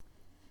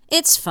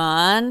It's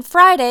Fun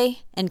Friday,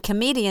 and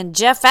comedian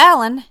Jeff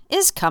Allen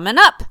is coming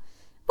up.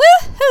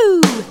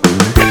 Woohoo!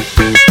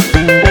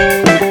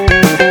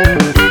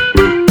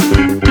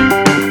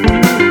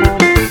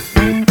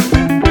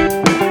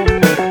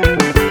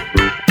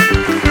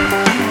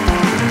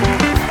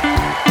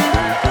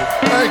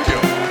 Thank you.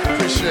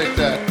 Appreciate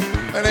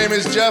that. My name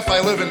is Jeff.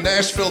 I live in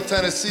Nashville,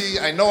 Tennessee.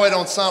 I know I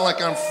don't sound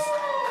like I'm...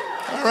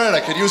 All right,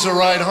 I could use a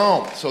ride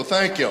home, so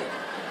thank you.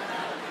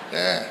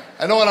 Yeah.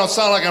 I know I don't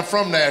sound like I'm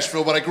from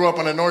Nashville, but I grew up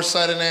on the north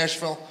side of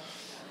Nashville.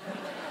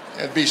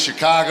 That'd be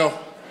Chicago.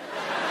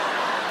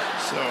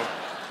 So,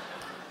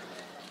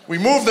 we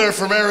moved there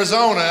from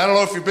Arizona. I don't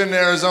know if you've been to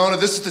Arizona.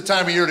 This is the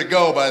time of year to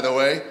go, by the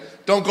way.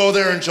 Don't go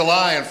there in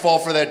July and fall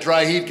for that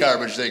dry heat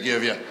garbage they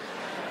give you.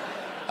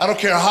 I don't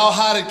care how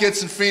hot it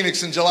gets in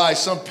Phoenix in July,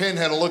 some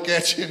pinhead will look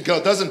at you and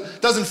go,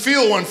 doesn't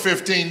feel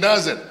 115,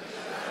 does it?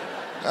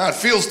 It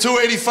feels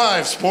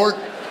 285, sport.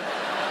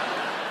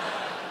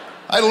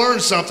 I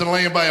learned something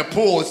laying by a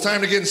pool. It's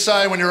time to get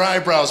inside when your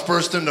eyebrows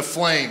burst into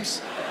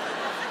flames.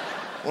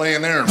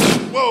 Laying there,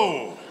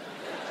 whoa.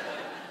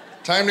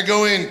 Time to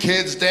go in,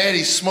 kids.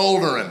 Daddy's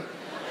smoldering.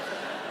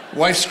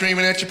 Wife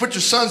screaming at you, put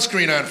your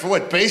sunscreen on. For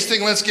what,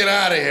 basting? Let's get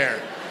out of here.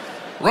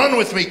 Run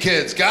with me,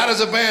 kids. God has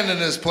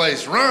abandoned this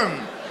place.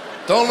 Run.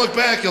 Don't look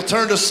back, you'll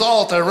turn to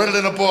salt. I read it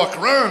in a book.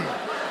 Run.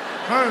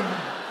 Run.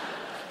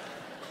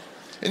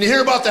 And you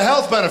hear about the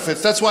health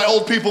benefits. That's why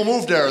old people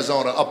move to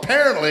Arizona.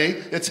 Apparently,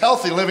 it's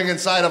healthy living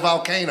inside a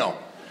volcano.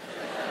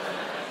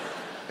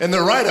 And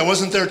they're right, I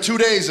wasn't there 2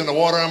 days and the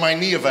water on my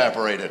knee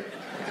evaporated.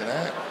 Look at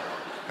that.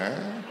 Huh?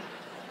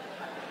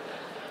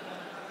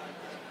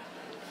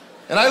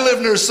 And I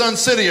live near Sun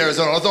City,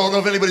 Arizona. I don't know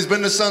if anybody's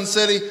been to Sun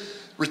City.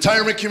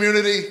 Retirement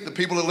community, the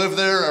people that live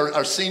there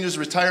are seniors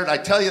retired. I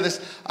tell you this,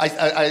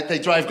 they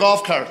drive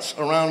golf carts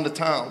around the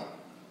town.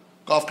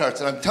 Golf carts,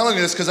 and I'm telling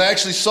you this because I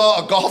actually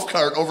saw a golf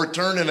cart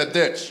overturned in a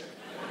ditch.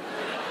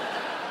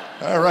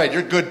 All right,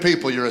 you're good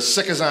people. You're as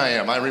sick as I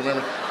am. I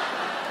remember.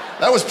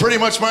 That was pretty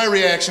much my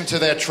reaction to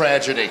that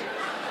tragedy.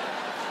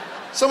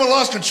 Someone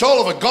lost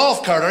control of a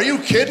golf cart. Are you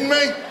kidding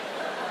me?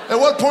 At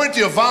what point do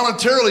you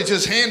voluntarily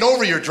just hand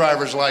over your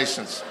driver's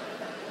license?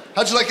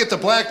 How'd you like get the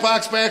black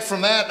box back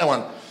from that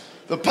one?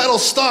 The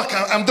pedal's stuck.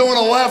 I'm doing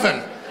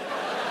 11.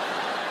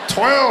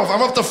 12.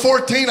 I'm up to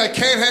 14. I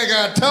can't hang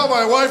on. Tell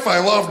my wife I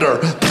loved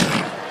her.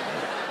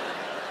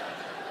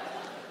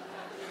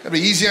 It'd be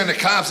easy on the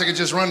cops. I could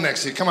just run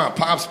next to you. Come on,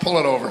 Pops, pull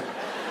it over.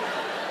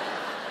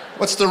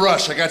 What's the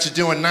rush? I got you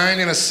doing 9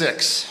 and a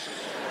 6.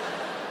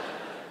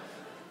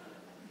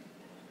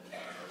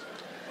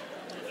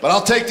 But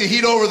I'll take the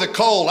heat over the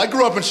cold. I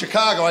grew up in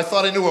Chicago. I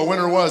thought I knew what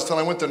winter was till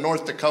I went to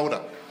North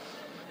Dakota.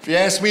 If you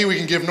ask me, we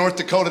can give North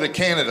Dakota to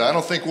Canada. I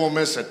don't think we'll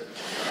miss it.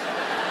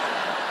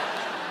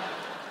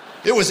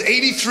 It was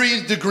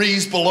 83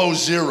 degrees below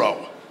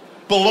zero.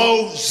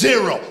 Below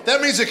zero.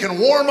 That means it can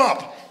warm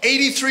up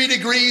 83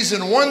 degrees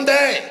in one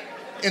day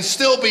and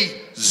still be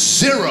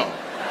zero.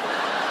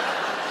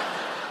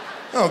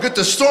 Oh, get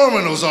the storm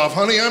windows off,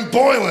 honey. I'm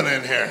boiling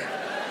in here.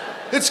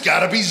 It's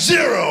gotta be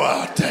zero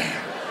out there.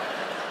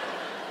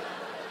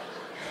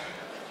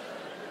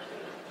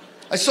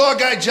 I saw a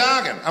guy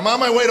jogging. I'm on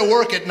my way to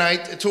work at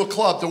night, to a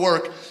club to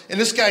work, and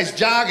this guy's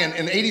jogging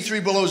in 83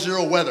 below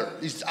zero weather.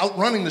 He's out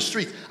running the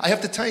streets. I have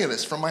to tell you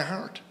this from my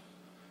heart.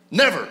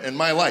 Never in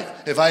my life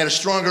have I had a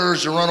stronger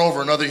urge to run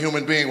over another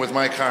human being with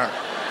my car.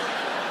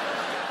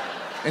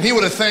 And he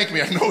would have thanked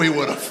me. I know he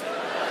would have.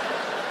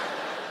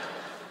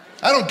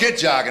 I don't get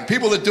jogging.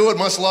 People that do it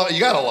must love it. You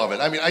gotta love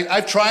it. I mean,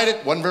 I've tried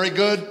it. Wasn't very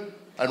good.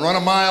 I'd run a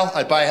mile.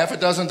 I'd buy half a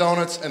dozen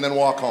donuts and then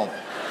walk home.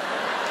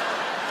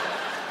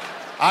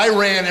 I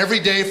ran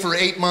every day for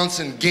 8 months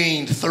and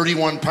gained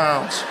 31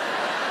 pounds.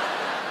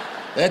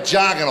 That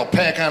jogging will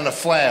pack on the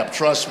flab,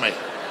 trust me.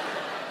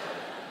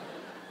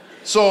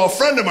 So a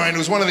friend of mine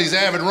who's one of these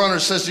avid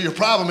runners says, your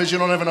problem is you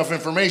don't have enough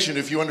information.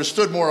 If you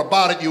understood more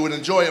about it, you would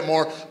enjoy it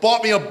more.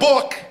 Bought me a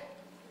book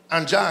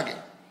on jogging.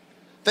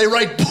 They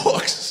write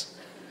books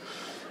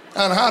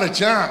on how to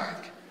jog.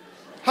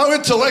 How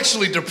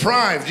intellectually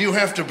deprived do you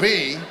have to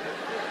be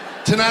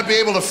to not be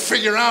able to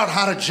figure out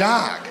how to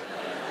jog?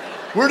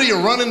 Where do you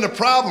run into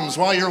problems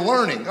while you're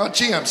learning? Oh,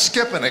 gee, I'm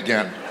skipping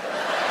again.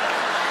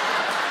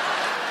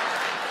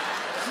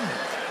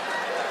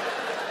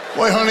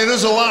 Boy, honey,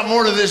 there's a lot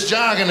more to this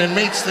jogging than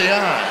meets the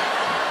eye.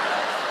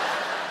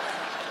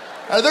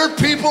 Are there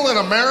people in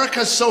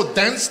America so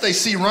dense they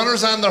see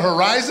runners on the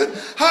horizon?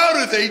 How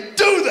do they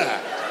do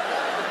that?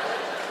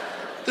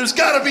 There's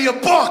gotta be a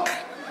book.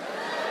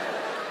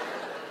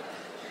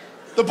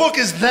 The book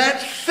is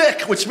that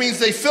thick, which means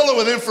they fill it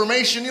with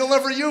information you'll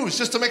never use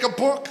just to make a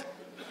book.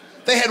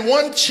 They had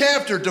one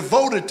chapter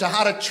devoted to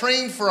how to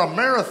train for a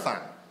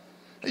marathon.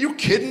 Are you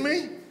kidding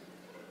me?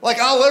 Like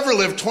I'll ever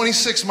live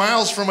 26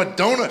 miles from a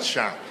donut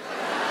shop.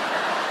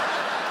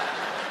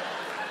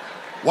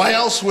 Why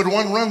else would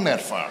one run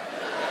that far?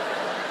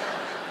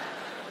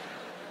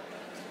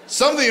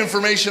 Some of the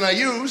information I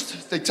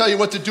used, they tell you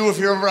what to do if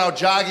you're ever out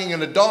jogging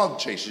and a dog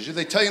chases you.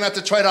 They tell you not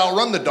to try to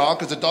outrun the dog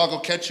because the dog will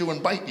catch you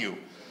and bite you.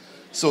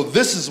 So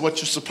this is what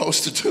you're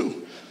supposed to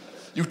do.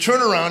 You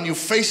turn around, you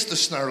face the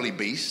snarly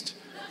beast,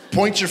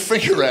 point your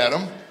finger at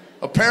him,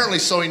 apparently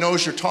so he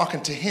knows you're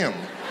talking to him.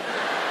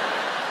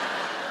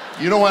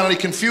 You don't want any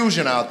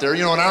confusion out there.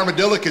 You know, an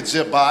armadillo could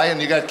zip by and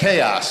you got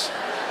chaos.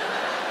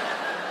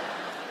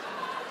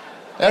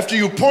 After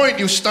you point,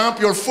 you stomp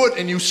your foot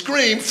and you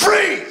scream,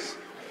 freeze!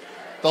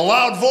 The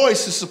loud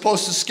voice is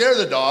supposed to scare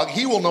the dog.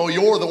 He will know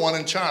you're the one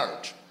in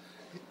charge.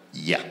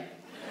 Yeah.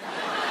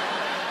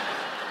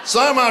 So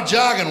I'm out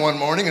jogging one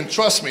morning, and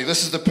trust me,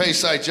 this is the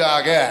pace I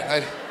jog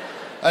at.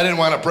 I didn't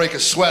want to break a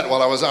sweat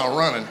while I was out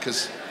running,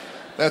 because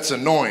that's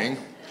annoying.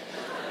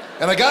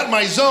 And I got in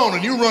my zone,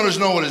 and you runners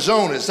know what a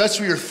zone is. That's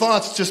where your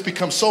thoughts just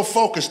become so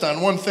focused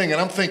on one thing, and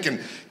I'm thinking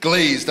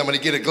glazed. I'm going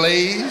to get a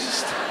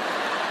glazed,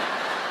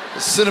 a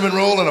cinnamon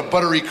roll, and a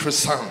buttery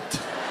croissant.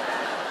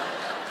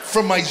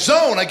 From my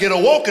zone, I get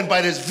awoken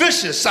by this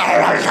vicious sound.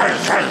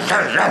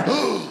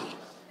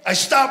 I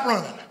stop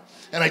running,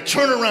 and I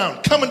turn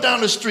around, coming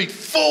down the street,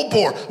 full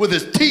bore, with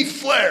his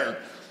teeth flared.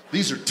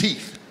 These are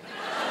teeth.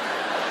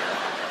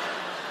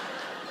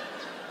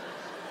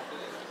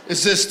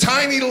 It's this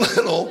tiny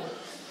little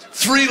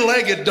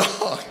three-legged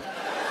dog.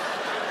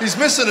 He's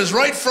missing his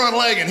right front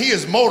leg, and he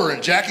is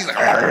motoring, Jack. He's like...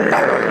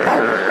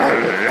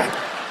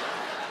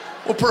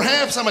 Well,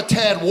 perhaps I'm a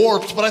tad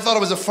warped, but I thought it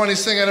was the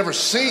funniest thing I'd ever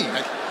seen.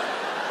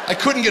 I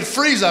couldn't get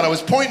freeze out. I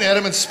was pointing at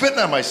him and spitting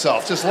on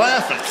myself, just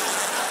laughing.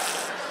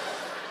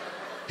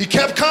 He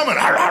kept coming.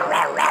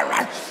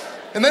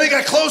 And then he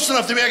got close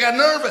enough to me, I got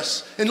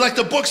nervous. And like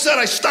the book said,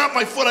 I stomped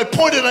my foot, I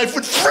pointed, and I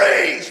said,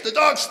 freeze! The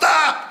dog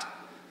stopped.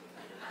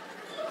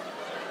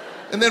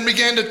 And then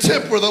began to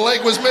tip where the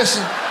leg was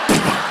missing.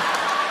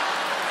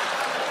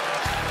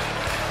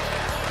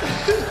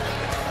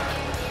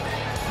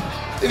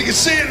 And you can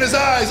see it in his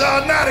eyes.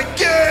 Oh, not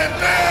again,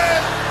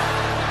 man!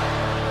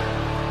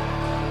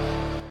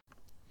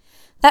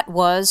 That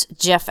was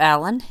Jeff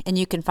Allen, and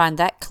you can find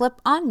that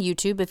clip on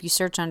YouTube if you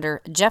search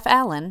under Jeff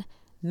Allen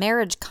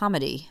Marriage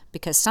Comedy,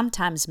 because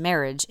sometimes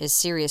marriage is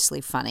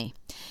seriously funny.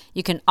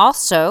 You can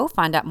also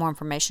find out more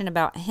information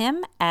about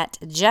him at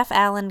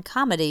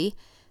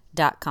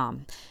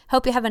jeffallencomedy.com.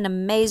 Hope you have an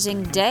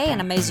amazing day, an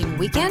amazing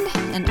weekend,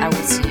 and I will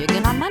see you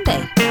again on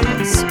Monday.